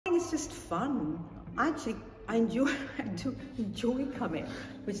fun. Actually, I do enjoy coming,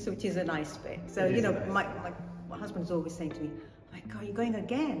 which is a nice bit. So, you know, my husband's always saying to me, "Oh my God, you're going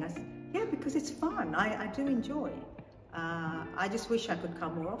again?" I said, "Yeah, because it's fun. I do enjoy. I just wish I could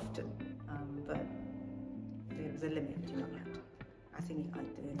come more often, but there's a limit, you know. I think I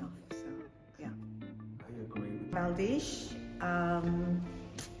do enough, so yeah." I agree. Baldeesh,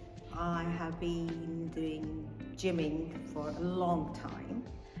 I have been doing gymming for a long time,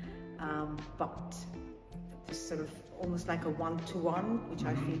 but just sort of almost like a one-to-one, which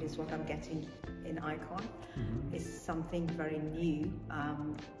I feel is what I'm getting in Icon, is something very new.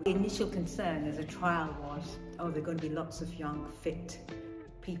 The initial concern as a trial was, oh, there are going to be lots of young, fit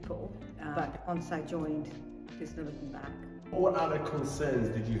people, but once I joined, there's no looking back. What other concerns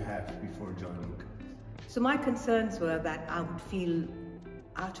did you have before joining? So my concerns were that I would feel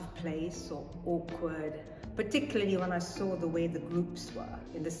out of place or awkward, particularly when I saw the way the groups were,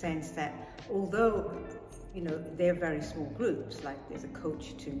 in the sense that although, you know, they're very small groups, like there's a coach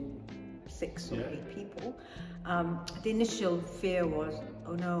to 6 or 8 people, the initial fear was,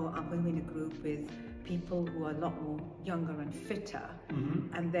 oh no, I'm going to be in a group with people who are a lot more younger and fitter,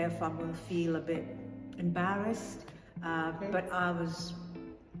 and therefore I'm going to feel a bit embarrassed, but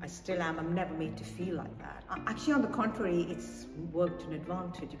I still am. I'm never made to feel like that. Actually, on the contrary, it's worked an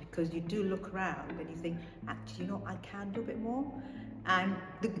advantage, because you do look around and you think, actually, you know, I can do a bit more. And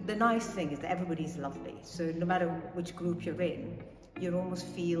the nice thing is that everybody's lovely. So no matter which group you're in, you almost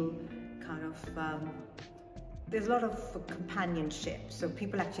feel kind of, there's a lot of companionship. So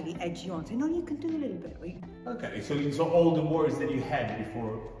people actually edge you on, say, no, you can do a little bit. Okay, so all the worries that you had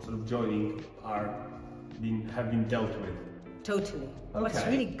before sort of joining have been dealt with. Totally. Okay. What's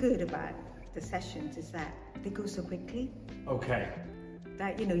really good about the sessions is that they go so quickly. Okay.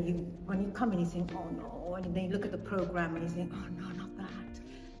 That, you know, when you come in, you think, oh no, and then you look at the program and you think, oh no, not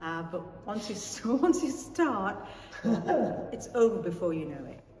that. But once you start, it's over before you know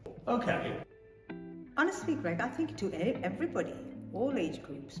it. Okay. Honestly, Greg, I think to everybody, all age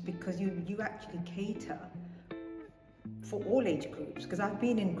groups, because you actually cater for all age groups. Because I've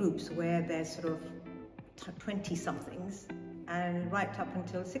been in groups where there's sort of 20-somethings and right up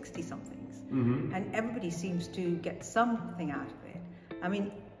until 60-somethings, and everybody seems to get something out of it. I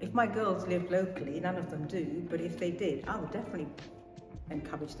mean, if my girls lived locally, none of them do, but if they did, I would definitely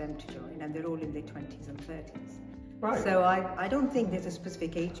encourage them to join, and they're all in their 20s and 30s. Right. So I don't think there's a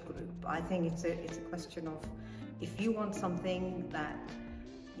specific age group. I think it's a question of, if you want something that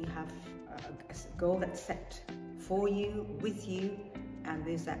you have a goal that's set for you, with you, and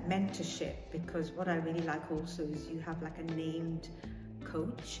there's that mentorship, because what I really like also is you have like a named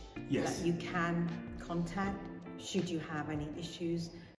coach that you can contact should you have any issues.